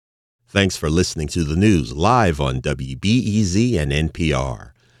Thanks for listening to the news live on WBEZ and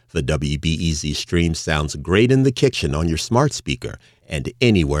NPR. The WBEZ stream sounds great in the kitchen on your smart speaker and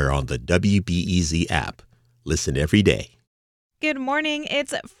anywhere on the WBEZ app. Listen every day. Good morning.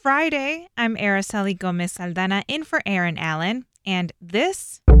 It's Friday. I'm Araceli Gomez Saldana in for Aaron Allen, and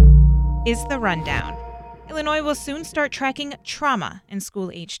this is The Rundown. Illinois will soon start tracking trauma in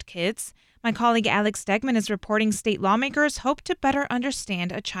school-aged kids. My colleague Alex Stegman is reporting state lawmakers hope to better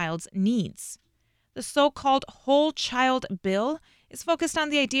understand a child's needs. The so-called Whole Child Bill is focused on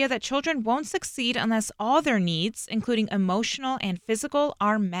the idea that children won't succeed unless all their needs, including emotional and physical,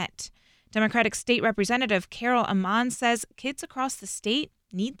 are met. Democratic State Representative Carol Amon says kids across the state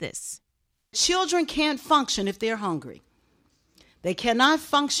need this. Children can't function if they're hungry. They cannot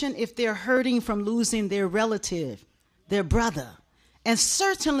function if they're hurting from losing their relative, their brother. And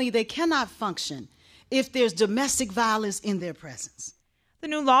certainly they cannot function if there's domestic violence in their presence. The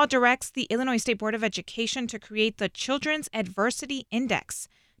new law directs the Illinois State Board of Education to create the Children's Adversity Index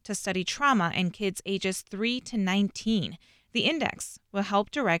to study trauma in kids ages 3 to 19. The index will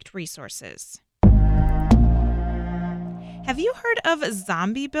help direct resources. Have you heard of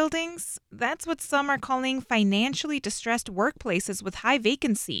zombie buildings? That's what some are calling financially distressed workplaces with high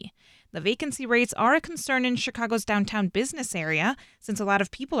vacancy. The vacancy rates are a concern in Chicago's downtown business area since a lot of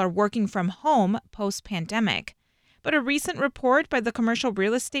people are working from home post-pandemic. But a recent report by the commercial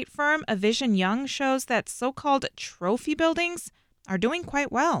real estate firm Avision Young shows that so-called trophy buildings are doing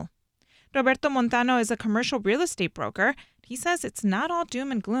quite well. Roberto Montano is a commercial real estate broker. He says it's not all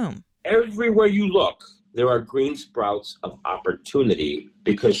doom and gloom. Everywhere you look, there are green sprouts of opportunity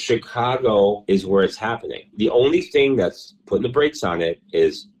because Chicago is where it's happening. The only thing that's putting the brakes on it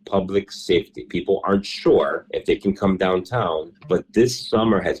is public safety. People aren't sure if they can come downtown, but this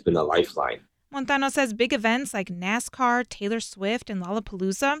summer has been a lifeline. Montano says big events like NASCAR, Taylor Swift, and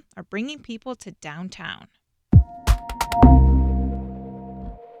Lollapalooza are bringing people to downtown.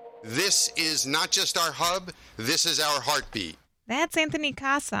 This is not just our hub, this is our heartbeat. That's Anthony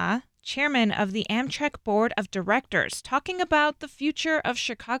Casa, chairman of the Amtrak Board of Directors, talking about the future of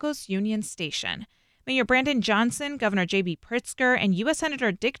Chicago's Union Station. Mayor Brandon Johnson, Governor J.B. Pritzker, and U.S.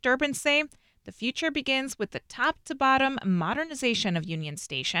 Senator Dick Durbin say the future begins with the top-to-bottom modernization of Union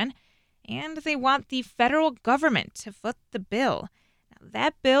Station, and they want the federal government to foot the bill. Now,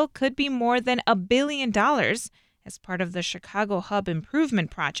 that bill could be more than $1 billion as part of the Chicago Hub Improvement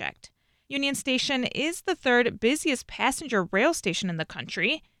Project. Union Station is the third busiest passenger rail station in the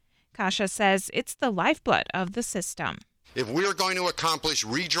country. Kasha says it's the lifeblood of the system. If we are going to accomplish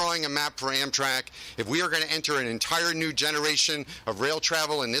redrawing a map for Amtrak, if we are going to enter an entire new generation of rail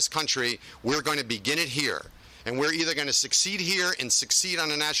travel in this country, we're going to begin it here. And we're either going to succeed here and succeed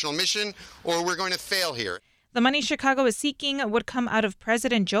on a national mission, or we're going to fail here. The money Chicago is seeking would come out of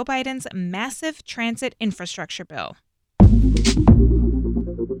President Joe Biden's massive transit infrastructure bill.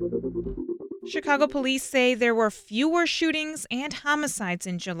 Chicago police say there were fewer shootings and homicides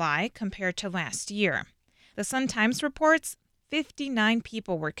in July compared to last year. The Sun-Times reports 59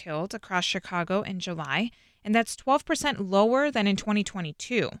 people were killed across Chicago in July, and that's 12% lower than in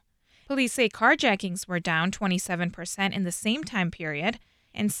 2022. Police say carjackings were down 27% in the same time period,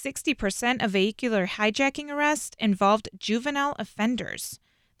 and 60% of vehicular hijacking arrests involved juvenile offenders.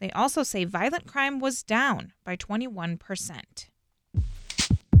 They also say violent crime was down by 21%.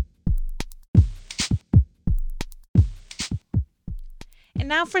 And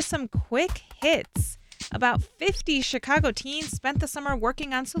now for some quick hits. About 50 Chicago teens spent the summer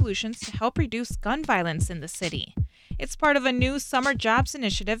working on solutions to help reduce gun violence in the city. It's part of a new summer jobs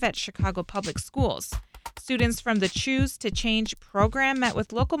initiative at Chicago Public Schools. Students from the Choose to Change program met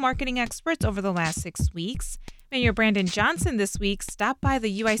with local marketing experts over the last 6 weeks. Mayor Brandon Johnson this week stopped by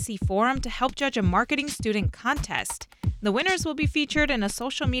the UIC Forum to help judge a marketing student contest. The winners will be featured in a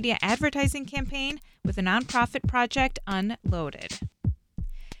social media advertising campaign with the nonprofit project Unloaded.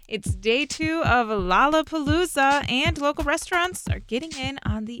 It's day 2 of Lollapalooza, and local restaurants are getting in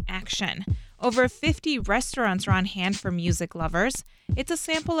on the action. Over 50 restaurants are on hand for music lovers. It's a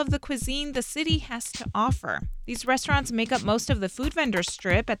sample of the cuisine the city has to offer. These restaurants make up most of the food vendor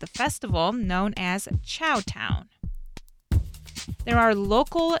strip at the festival known as Chowtown. There are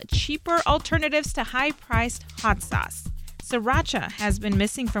local, cheaper alternatives to high-priced hot sauce. Sriracha has been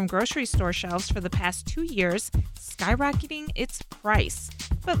missing from grocery store shelves for the past 2 years, skyrocketing its price.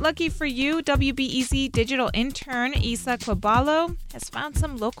 But lucky for you, WBEZ digital intern Isa Quabalo has found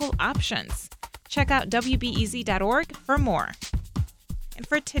some local options. Check out WBEZ.org for more. And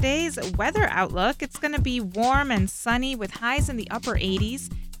for today's weather outlook, it's going to be warm and sunny with highs in the upper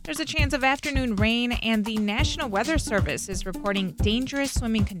 80s. There's a chance of afternoon rain, and the National Weather Service is reporting dangerous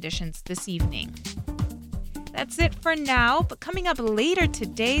swimming conditions this evening. That's it for now, but coming up later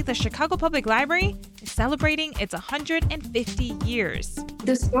today, the Chicago Public Library is celebrating its 150 years.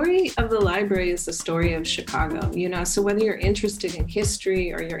 The story of the library is the story of Chicago, so whether you're interested in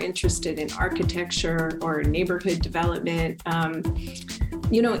history or you're interested in architecture or neighborhood development,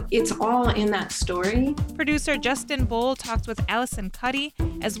 it's all in that story. Producer Justin Bowl talked with Allison Cuddy,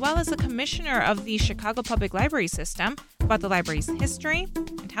 as well as the commissioner of the Chicago Public Library System, about the library's history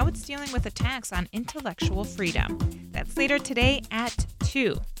and how it's dealing with attacks on intellectual freedom. That's later today at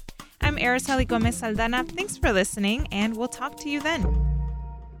 2. I'm Araceli Gomez Saldana. Thanks for listening, and we'll talk to you then.